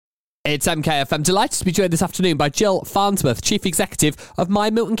It's MKF. I'm delighted to be joined this afternoon by Jill Farnsworth, Chief Executive of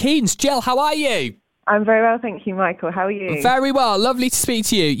MyMiltonKeynes. Jill, how are you? I'm very well, thank you, Michael. How are you? Very well. Lovely to speak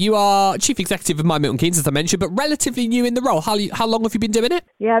to you. You are Chief Executive of MyMiltonKeynes, as I mentioned, but relatively new in the role. How long have you been doing it?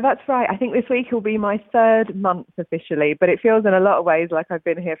 Yeah, that's right. I think this week will be my third month officially, but it feels in a lot of ways like I've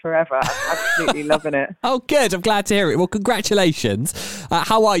been here forever. I'm absolutely loving it. Oh, good. I'm glad to hear it. Well, congratulations.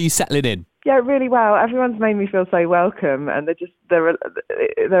 How are you settling in? Yeah, really well. Everyone's made me feel so welcome, and they're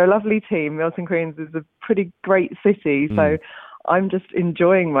a lovely team. Milton Keynes is a pretty great city, so I'm just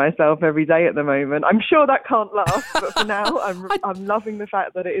enjoying myself every day at the moment. I'm sure that can't last, but for now, I'm loving the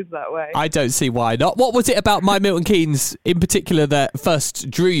fact that it is that way. I don't see why not. What was it about MyMiltonKeynes in particular that first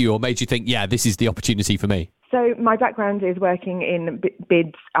drew you or made you think, yeah, this is the opportunity for me? So my background is working in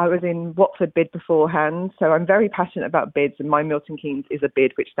bids. I was in Watford bid beforehand, so I'm very passionate about bids, and MyMiltonKeynes is a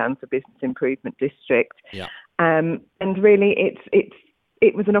bid which stands for Business Improvement District. Yeah. And really,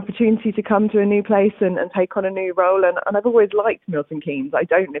 it was an opportunity to come to a new place and take on a new role. And I've always liked Milton Keynes. I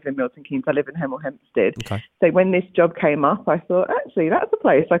don't live in Milton Keynes. I live in Hemel Hempstead. Okay. So when this job came up, I thought, actually, that's a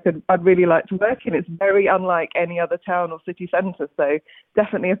place I'd really like to work in. It's very unlike any other town or city centre. So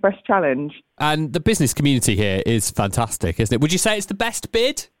definitely a fresh challenge. And the business community here is fantastic, isn't it? Would you say it's the best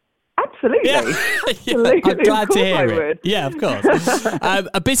bid? Absolutely. Yeah. Absolutely. I'm glad to hear I it. would. Yeah, of course.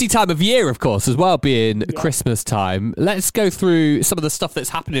 A busy time of year, of course, as well, being Christmas time. Let's go through some of the stuff that's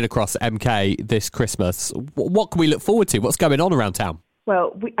happening across MK this Christmas. What can we look forward to? What's going on around town?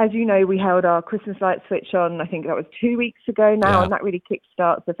 Well, as you know, we held our Christmas light switch on, I think that was 2 weeks ago now, and that really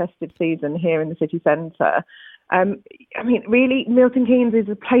kickstarts the festive season here in the city centre. Really, Milton Keynes is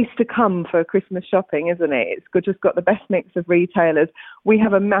a place to come for Christmas shopping, isn't it? It's just got the best mix of retailers. We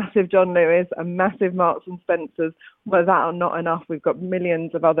have a massive John Lewis, a massive Marks and Spencer's. Well, that are not enough. We've got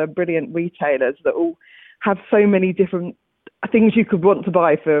millions of other brilliant retailers that all have so many different things you could want to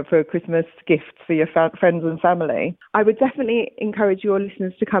buy for Christmas gifts for your friends and family. I would definitely encourage your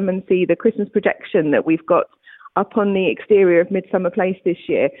listeners to come and see the Christmas projection that we've got up on the exterior of Midsummer Place this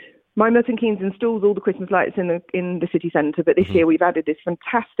year. MyMiltonKeynes installs all the Christmas lights in the city centre, but this year we've added this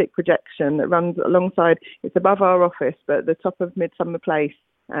fantastic projection that runs alongside, it's above our office, but at the top of Midsummer Place.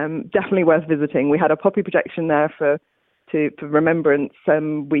 Definitely worth visiting. We had a poppy projection there for Remembrance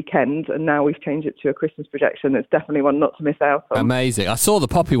weekend, and now we've changed it to a Christmas projection. It's definitely one not to miss out on. Amazing! I saw the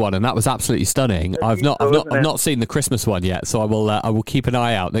poppy one, and that was absolutely stunning. I've not seen the Christmas one yet, so I will keep an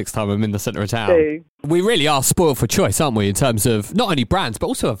eye out next time I'm in the centre of town. Do. We really are spoiled for choice, aren't we? In terms of not only brands but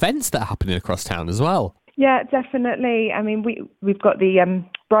also events that are happening across town as well. Yeah, definitely. I mean, we've got the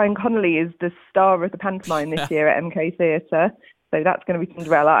Brian Connolly is the star of the pantomime this year at MK Theatre. So that's going to be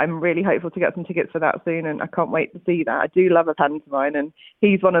Cinderella. I'm really hopeful to get some tickets for that soon, and I can't wait to see that. I do love a pantomime, and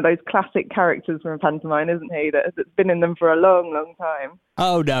he's one of those classic characters from a pantomime, isn't he, that's been in them for a long, long time.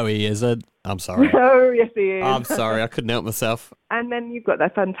 Oh, no, he isn't. I'm sorry. Oh, yes, he is. I'm sorry, I couldn't help myself. And then you've got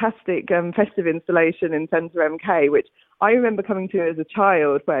that fantastic festive installation in Centre MK, which I remember coming to as a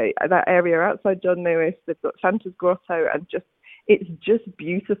child, where that area outside John Lewis, they've got Santa's Grotto, and it's just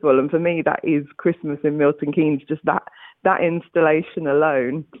beautiful. And for me, that is Christmas in Milton Keynes, just that installation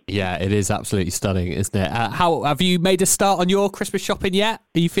alone. Yeah, it is absolutely stunning, isn't it? How have you made a start on your Christmas shopping yet?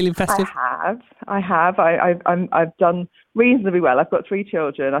 Are you feeling festive? I have. I've done reasonably well. I've got 3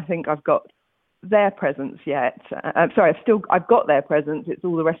 children. I think I've got their presents yet. I've got their presents. It's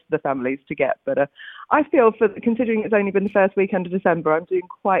all the rest of the families to get. But I feel, considering it's only been the first weekend of December, I'm doing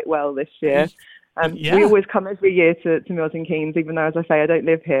quite well this year. We always come every year to Milton Keynes, even though, as I say, I don't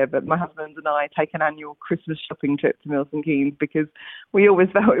live here, but my husband and I take an annual Christmas shopping trip to Milton Keynes because we always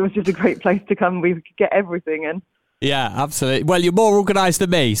felt it was just a great place to come. We could get everything in. Yeah, absolutely. Well, you're more organised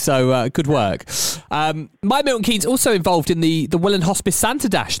than me, so good work. MyMiltonKeynes also involved in the Willen Hospice Santa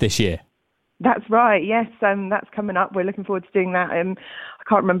Dash this year. That's right, yes, that's coming up. We're looking forward to doing that. I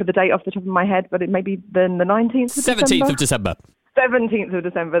can't remember the date off the top of my head, but it may be the 19th of December. 17th of December. 17th of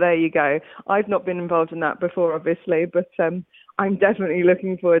December, there you go. I've not been involved in that before, obviously, but I'm definitely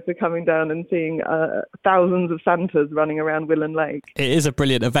looking forward to coming down and seeing thousands of Santas running around Willen Lake. It is a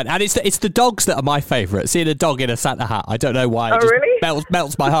brilliant event, and it's the dogs that are my favourite. Seeing a dog in a Santa hat, I don't know why. It just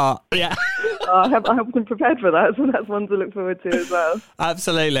melts my heart. Yeah. I haven't been prepared for that, so that's one to look forward to as well.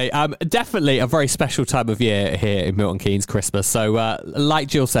 Absolutely. Definitely a very special time of year here in Milton Keynes, Christmas. So, like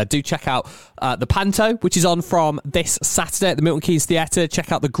Jill said, do check out the Panto, which is on from this Saturday at the Milton Keynes Theatre.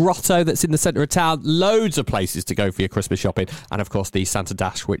 Check out the Grotto that's in the centre of town. Loads of places to go for your Christmas shopping. And, of course, the Santa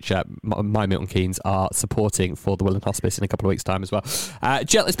Dash, which MyMiltonKeynes are supporting for the Willen Hospice in a couple of weeks' time as well.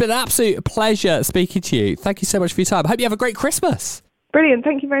 Jill, it's been an absolute pleasure speaking to you. Thank you so much for your time. I hope you have a great Christmas. Brilliant.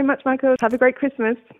 Thank you very much, Michael. Have a great Christmas.